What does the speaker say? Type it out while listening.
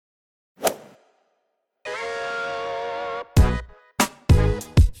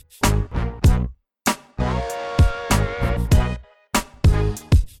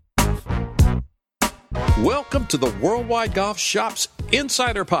Welcome to the Worldwide Golf Shop's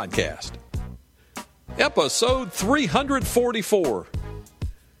Insider Podcast, episode 344.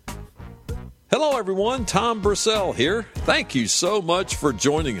 Hello, everyone. Tom Brissell here. Thank you so much for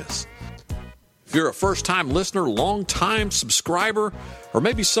joining us. If you're a first-time listener, long-time subscriber, or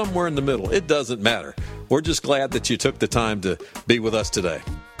maybe somewhere in the middle, it doesn't matter. We're just glad that you took the time to be with us today.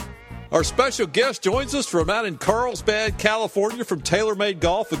 Our special guest joins us from out in Carlsbad, California, from TaylorMade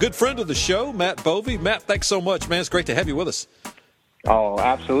Golf, a good friend of the show, Matt Bovee. Matt, thanks so much, man. It's great to have you with us. Oh,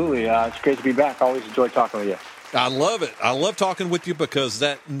 absolutely. It's great to be back. Always enjoy talking with you. I love it. I love talking with you because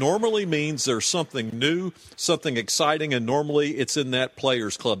that normally means there's something new, something exciting, and normally it's in that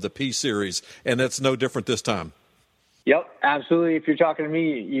Players Club, the P Series, and that's no different this time. Yep, absolutely. If you're talking to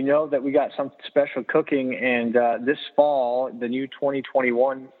me, you know that we got something special cooking, and this fall, the new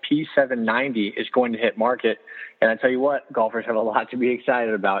 2021 P790 is going to hit market. And I tell you what, golfers have a lot to be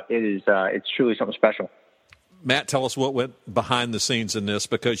excited about. It's truly something special. Matt, tell us what went behind the scenes in this,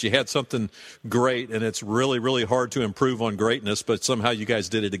 because you had something great, and it's really, really hard to improve on greatness, but somehow you guys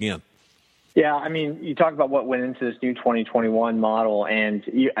did it again. Yeah, I mean, you talk about what went into this new 2021 model, and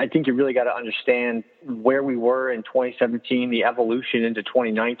I think you really got to understand where we were in 2017, the evolution into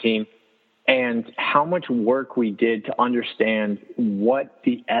 2019, and how much work we did to understand what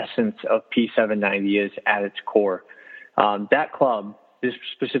the essence of P790 is at its core. That club, this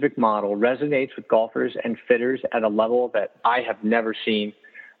specific model, resonates with golfers and fitters at a level that I have never seen,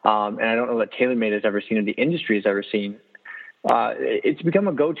 and I don't know that TaylorMade has ever seen or the industry has ever seen. It's become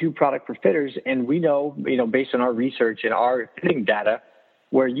a go-to product for fitters, and we know, based on our research and our fitting data,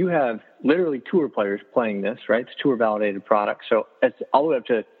 where you have literally tour players playing this, right? It's a tour-validated product. So it's all the way up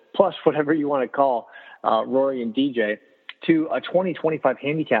to plus whatever you want to call Rory and DJ to a 20-25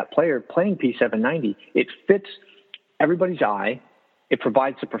 handicap player playing P790. It fits everybody's eye. It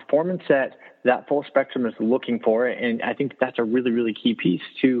provides the performance that full spectrum is looking for, and I think that's a really, really key piece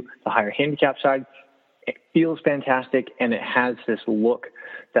to the higher handicap side. It feels fantastic, and it has this look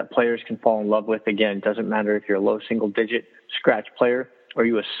that players can fall in love with. Again, it doesn't matter if you're a low single-digit scratch player or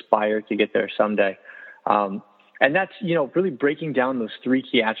you aspire to get there someday. And that's, really breaking down those three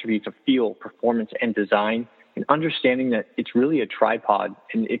key attributes of feel, performance, and design, and understanding that it's really a tripod.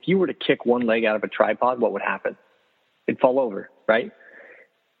 And if you were to kick one leg out of a tripod, what would happen? It'd fall over, right?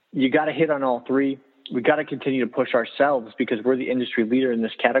 You got to hit on all three. We got to continue to push ourselves because we're the industry leader in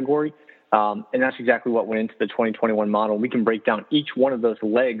this category. And that's exactly what went into the 2021 model. We can break down each one of those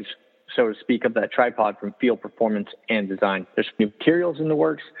legs, so to speak, of that tripod from feel, performance, and design. There's some new materials in the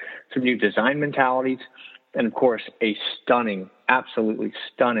works, some new design mentalities, and, of course, a stunning, absolutely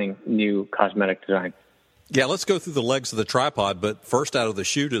stunning new cosmetic design. Yeah, let's go through the legs of the tripod, but first out of the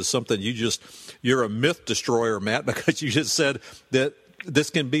chute is something you're a myth destroyer, Matt, because you just said that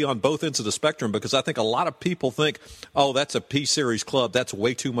this can be on both ends of the spectrum, because I think a lot of people think, oh, that's a P-Series club. That's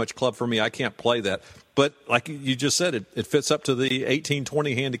way too much club for me. I can't play that. But like you just said, it fits up to the 18,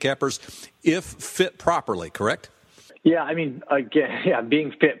 20 handicappers if fit properly, correct? Yeah, I mean, again,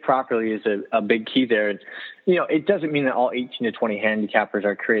 being fit properly is a big key there. And, it doesn't mean that all 18 to 20 handicappers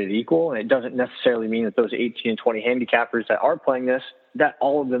are created equal, and it doesn't necessarily mean that those 18 and 20 handicappers that are playing this, that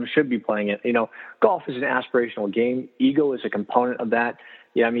all of them should be playing it. Golf is an aspirational game. Ego is a component of that.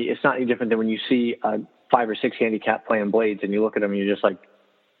 Yeah, I mean, it's not any different than when you see a 5 or 6 handicap playing blades and you look at them and you're just like,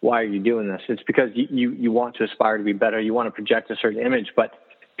 why are you doing this? It's because you want to aspire to be better. You want to project a certain image. But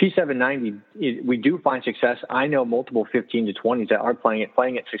P790, we do find success. I know multiple 15 to 20s that are playing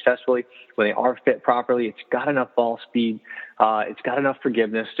it successfully when they are fit properly. It's got enough ball speed. It's got enough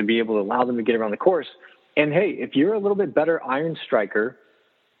forgiveness to be able to allow them to get around the course. And, hey, if you're a little bit better iron striker,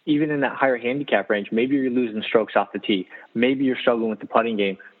 even in that higher handicap range, maybe you're losing strokes off the tee. Maybe you're struggling with the putting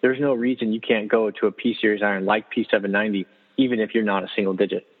game. There's no reason you can't go to a P-Series iron like P790, even if you're not a single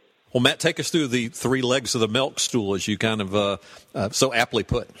digit. Well, Matt, take us through the three legs of the milk stool, as you kind of so aptly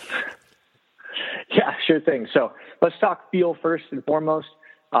put. Yeah, sure thing. So let's talk feel first and foremost.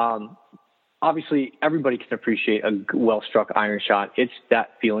 Obviously, everybody can appreciate a well-struck iron shot. It's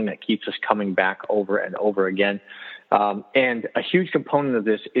that feeling that keeps us coming back over and over again. And a huge component of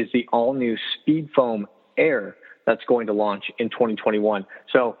this is the all-new Speed Foam Air that's going to launch in 2021.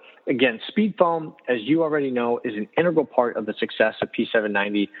 So, again, Speed Foam, as you already know, is an integral part of the success of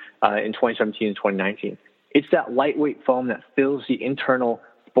P790 in 2017 and 2019. It's that lightweight foam that fills the internal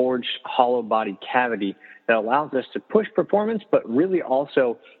forged hollow body cavity that allows us to push performance, but really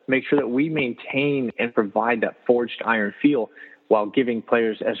also make sure that we maintain and provide that forged iron feel while giving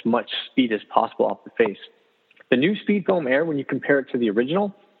players as much speed as possible off the face. The new Speed Foam Air, when you compare it to the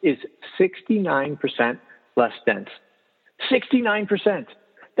original, is 69% less dense. 69%.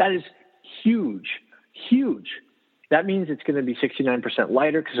 That is huge, huge. That means it's going to be 69%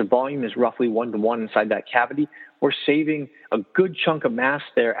 lighter because the volume is roughly 1-to-1 inside that cavity. We're saving a good chunk of mass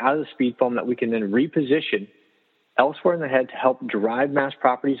there out of the speed foam that we can then reposition elsewhere in the head to help drive mass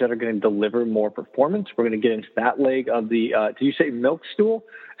properties that are going to deliver more performance. We're going to get into that leg of the, did you say milk stool?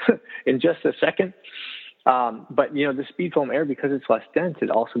 In just a second. But, the speed foam air, because it's less dense, it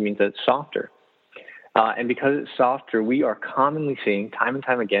also means that it's softer. And because it's softer, we are commonly seeing time and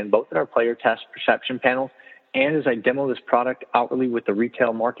time again, both in our player test perception panels and as I demo this product outwardly with the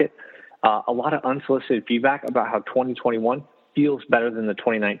retail market, a lot of unsolicited feedback about how 2021 feels better than the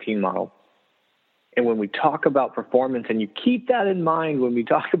 2019 model. And when we talk about performance, and you keep that in mind when we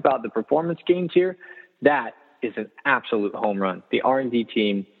talk about the performance gains here, that is an absolute home run. The R&D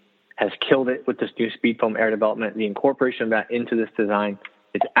team has killed it with this new speed foam air development. The incorporation of that into this design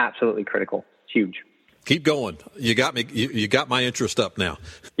is absolutely critical. It's huge. Keep going. You got me. You got my interest up now.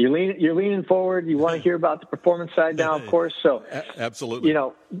 You're leaning forward. You want to hear about the performance side now, of course. So, absolutely.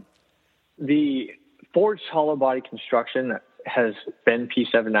 The forged hollow body construction that has been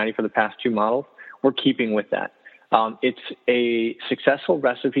P790 for the past two models, we're keeping with that. It's a successful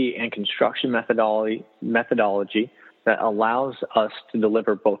recipe and construction methodology that allows us to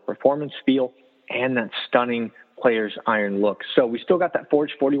deliver both performance feel and that stunning player's iron look. So we still got that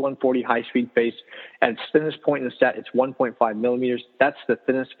forged 4140 high-speed face. At its thinnest point in the set, it's 1.5 millimeters. That's the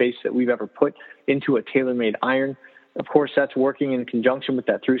thinnest face that we've ever put into a tailor-made iron. Of course, that's working in conjunction with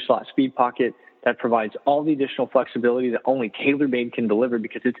that through-slot speed pocket that provides all the additional flexibility that only TaylorMade can deliver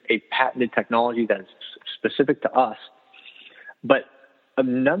because it's a patented technology that is specific to us. But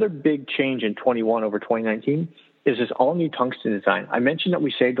another big change in 21 over 2019 is this all-new tungsten design. I mentioned that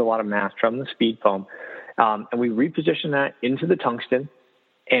we saved a lot of mass from the speed foam, and we repositioned that into the tungsten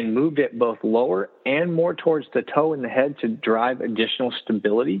and moved it both lower and more towards the toe and the head to drive additional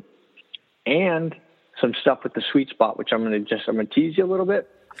stability and some stuff with the sweet spot, which I'm going to tease you a little bit.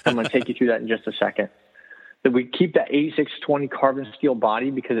 I'm going to take you through that in just a second. That we keep that 8620 carbon steel body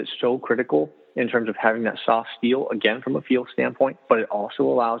because it's so critical in terms of having that soft steel, again, from a feel standpoint, but it also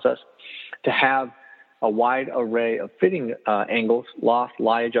allows us to have a wide array of fitting angles, loft,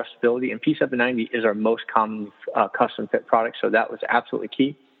 lie adjustability, and P790 is our most common custom fit product, so that was absolutely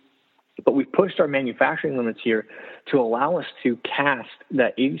key. But we've pushed our manufacturing limits here to allow us to cast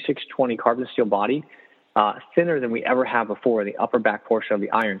that 8620 carbon steel body thinner than we ever have before in the upper back portion of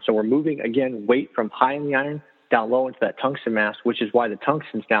the iron. So we're moving, again, weight from high in the iron down low into that tungsten mass, which is why the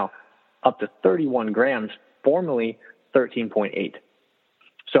tungsten's now up to 31 grams, formerly 13.8.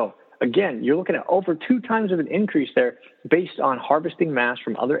 So again, you're looking at over 2 times of an increase there based on harvesting mass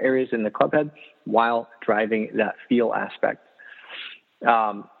from other areas in the club head while driving that feel aspect.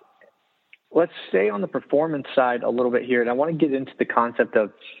 Let's stay on the performance side a little bit here, and I want to get into the concept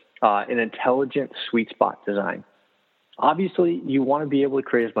of an intelligent sweet spot design. Obviously, you want to be able to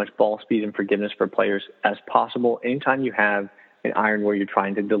create as much ball speed and forgiveness for players as possible anytime you have an iron where you're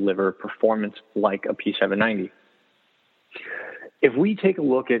trying to deliver performance like a P790. If we take a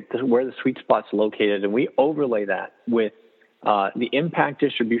look at where the sweet spot's located and we overlay that with the impact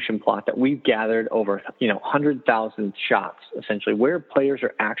distribution plot that we've gathered over 100,000 shots, essentially, where players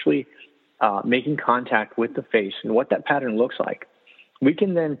are actually making contact with the face and what that pattern looks like, we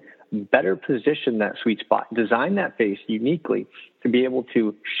can then better position that sweet spot, design that face uniquely to be able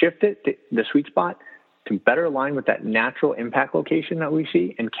to shift it, the sweet spot, to better align with that natural impact location that we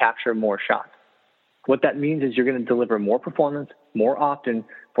see and capture more shots. What that means is you're going to deliver more performance more often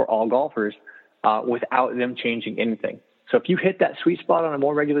for all golfers without them changing anything. So if you hit that sweet spot on a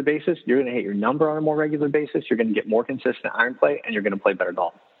more regular basis, you're going to hit your number on a more regular basis, you're going to get more consistent iron play, and you're going to play better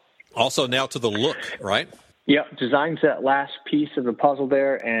golf. Also now to the look, right? Yep, design's that last piece of the puzzle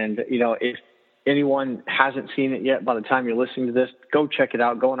there, and if anyone hasn't seen it yet by the time you're listening to this, go check it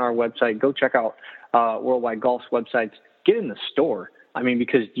out. Go on our website. Go check out Worldwide Golf's websites. Get in the store. I mean,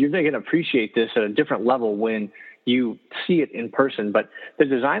 because you're going to appreciate this at a different level when you see it in person. But the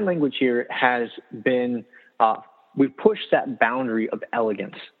design language here has been, we've pushed that boundary of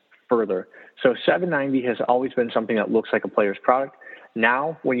elegance further. So 790 has always been something that looks like a player's product.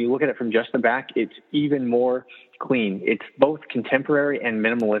 Now, when you look at it from just the back, it's even more clean. It's both contemporary and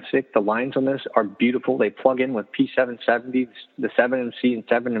minimalistic. The lines on this are beautiful. They plug in with P770, the 7MC and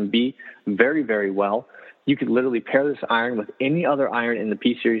 7MB very, very well. You could literally pair this iron with any other iron in the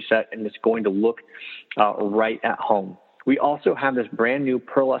P-Series set, and it's going to look right at home. We also have this brand new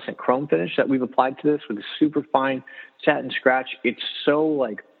pearlescent chrome finish that we've applied to this with a super fine satin scratch. It's so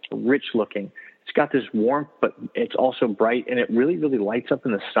rich looking. It's got this warmth, but it's also bright, and it really, really lights up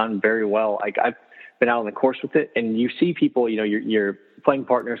in the sun very well. Like, I've been out on the course with it, and you see people, you're playing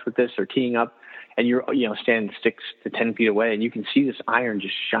partners with this or teeing up, and you're, standing 6 to 10 feet away, and you can see this iron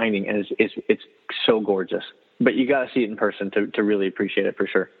just shining, and it's so gorgeous. But you got to see it in person to really appreciate it for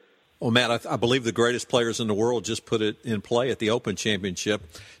sure. Well, Matt, I believe the greatest players in the world just put it in play at the Open Championship.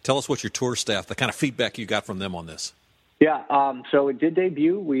 Tell us what your tour staff, the kind of feedback you got from them on this. Yeah, so it did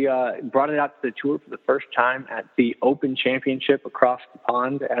debut. We brought it out to the tour for the first time at the Open Championship across the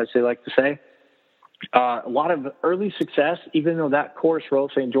pond, as they like to say. A lot of early success, even though that course, Royal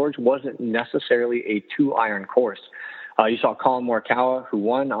St. George, wasn't necessarily a 2-iron course. You saw Colin Morikawa, who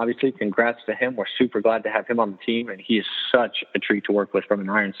won. Obviously, congrats to him. We're super glad to have him on the team, and he is such a treat to work with from an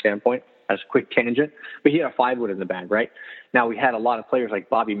iron standpoint. As a quick tangent, but he had a 5-wood in the bag, right? Now, we had a lot of players like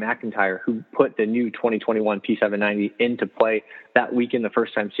Bobby McIntyre who put the new 2021 P790 into play that weekend, the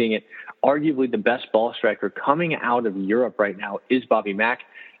first time seeing it. Arguably the best ball striker coming out of Europe right now is Bobby Mack,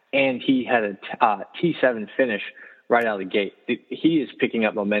 and he had a T7 finish right out of the gate. He is picking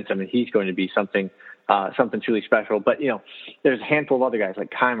up momentum, and he's going to be something truly special. But, there's a handful of other guys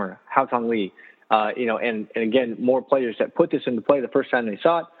like Keimer, Haotong Li, and again, more players that put this into play the first time they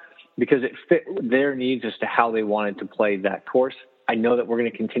saw it, because it fit their needs as to how they wanted to play that course. I know that we're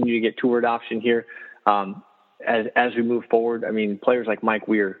going to continue to get tour adoption here as we move forward. I mean, players like Mike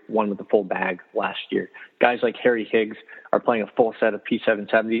Weir won with the full bag last year. Guys like Harry Higgs are playing a full set of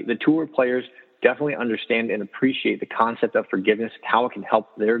P770. The tour players definitely understand and appreciate the concept of forgiveness and how it can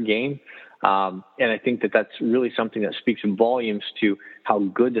help their game. And I think that that's really something that speaks in volumes to how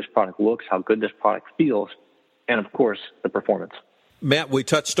good this product looks, how good this product feels, and, of course, the performance. Matt, we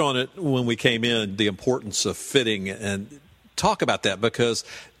touched on it when we came in, the importance of fitting, and talk about that, because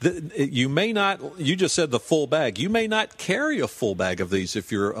you just said the full bag. You may not carry a full bag of these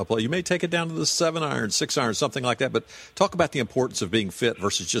if you're a player. You may take it down to the 7-iron, 6-iron, something like that, but talk about the importance of being fit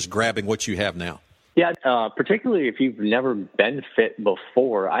versus just grabbing what you have now. Yeah, particularly if you've never been fit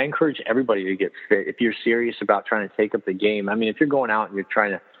before, I encourage everybody to get fit if you're serious about trying to take up the game. I mean, if you're going out and you're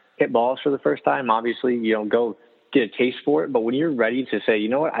trying to hit balls for the first time, obviously you don't go get a taste for it. But when you're ready to say, you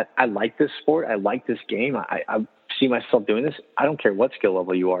know what, I like this sport, I like this game, I see myself doing this, I don't care what skill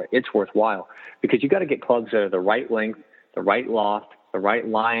level you are, it's worthwhile, because you got to get clubs that are the right length, the right loft, the right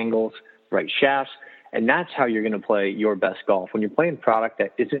lie angles, the right shafts, and that's how you're going to play your best golf. When you're playing product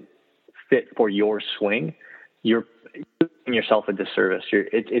that isn't fit for your swing, you're doing yourself a disservice.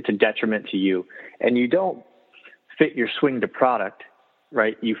 It's a detriment to you, and you don't fit your swing to product.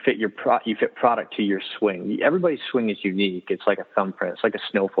 Right, you fit product to your swing. Everybody's swing is unique. It's like a thumbprint. It's like a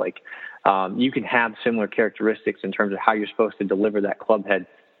snowflake. You can have similar characteristics in terms of how you're supposed to deliver that club head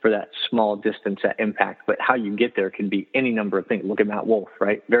for that small distance, that impact. But how you get there can be any number of things. Look at Matt Wolff,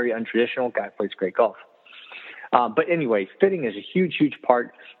 right? Very untraditional guy, plays great golf. But anyway, fitting is a huge, huge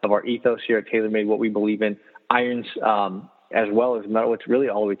part of our ethos here at TaylorMade. What we believe in, irons, as well as metal. It's really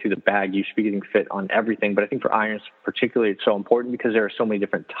all the way through the bag. You should be getting fit on everything. But I think for irons particularly, it's so important because there are so many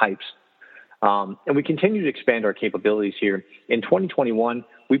different types. And we continue to expand our capabilities here. In 2021,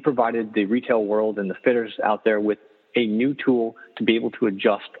 we provided the retail world and the fitters out there with a new tool to be able to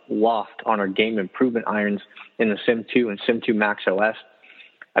adjust loft on our game improvement irons in the Sim 2 and Sim 2 Max OS.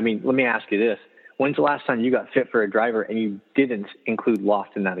 I mean, let me ask you this. When's the last time you got fit for a driver and you didn't include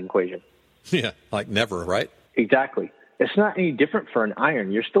loft in that equation? Yeah, like never, right? Exactly. It's not any different for an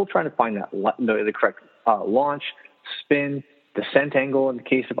iron. You're still trying to find the correct launch, spin, descent angle in the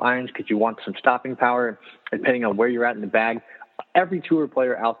case of irons, because you want some stopping power, depending on where you're at in the bag. Every tour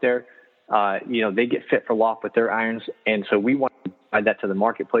player out there, they get fit for loft with their irons, and so we want to provide that to the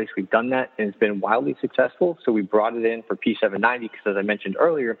marketplace. We've done that, and it's been wildly successful, so we brought it in for P790 because, as I mentioned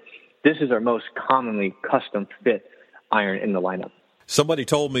earlier, this is our most commonly custom fit iron in the lineup. Somebody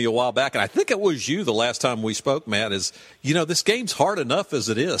told me a while back, and I think it was you the last time we spoke, Matt, is, this game's hard enough as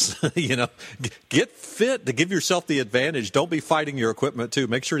it is. Get fit to give yourself the advantage. Don't be fighting your equipment, too.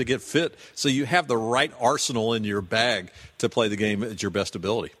 Make sure to get fit so you have the right arsenal in your bag to play the game at your best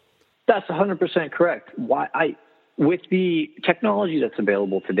ability. That's 100% correct. With the technology that's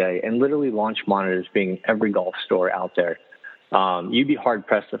available today, and literally launch monitors being every golf store out there, you'd be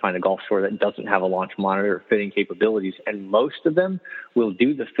hard-pressed to find a golf store that doesn't have a launch monitor or fitting capabilities, and most of them will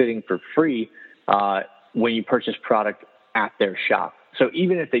do the fitting for free when you purchase product at their shop. So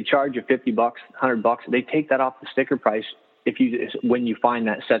even if they charge you $50, $100, they take that off the sticker price when you find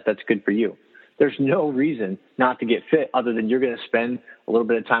that set that's good for you. There's no reason not to get fit other than you're going to spend a little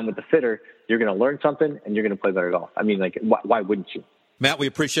bit of time with the fitter, you're going to learn something, and you're going to play better golf. I mean, why wouldn't you? Matt, we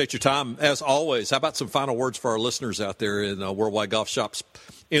appreciate your time, as always. How about some final words for our listeners out there in Worldwide Golf Shop's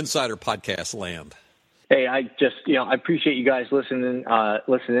Insider Podcast land? Hey, I appreciate you guys listening,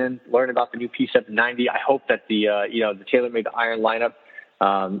 learn about the new P790. I hope that the TaylorMade iron lineup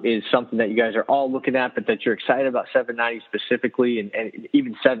is something that you guys are all looking at, but that you're excited about 790 specifically, and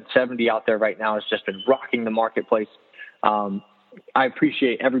even 770 out there right now has just been rocking the marketplace. I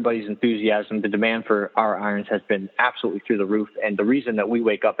appreciate everybody's enthusiasm. The demand for our irons has been absolutely through the roof, and the reason that we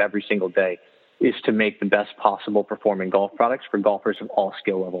wake up every single day is to make the best possible performing golf products for golfers of all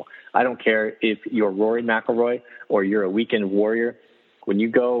skill level. I don't care if you're Rory McIlroy or you're a weekend warrior. When you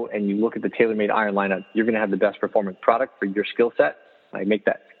go and you look at the TaylorMade iron lineup, you're going to have the best performing product for your skill set. I make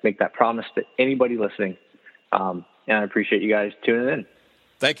that promise to anybody listening, and I appreciate you guys tuning in.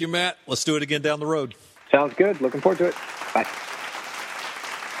 Thank you, Matt. Let's do it again down the road. Sounds good. Looking forward to it. Bye.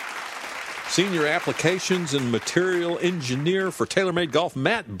 Senior Applications and Material Engineer for TaylorMade Golf,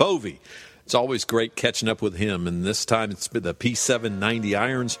 Matt Bovey. It's always great catching up with him, and this time it's been the P790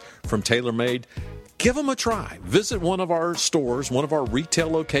 irons from TaylorMade. Give them a try. Visit one of our stores, one of our retail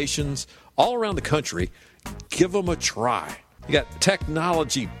locations all around the country. Give them a try. You got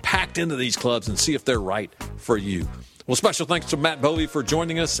technology packed into these clubs, and see if they're right for you. Well, special thanks to Matt Bovey for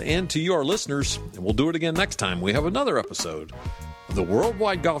joining us, and to you, our listeners. And we'll do it again next time. We have another episode of the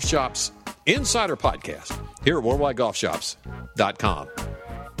Worldwide Golf Shop's Insider Podcast here at worldwidegolfshops.com.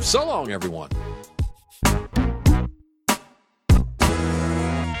 So long, everyone.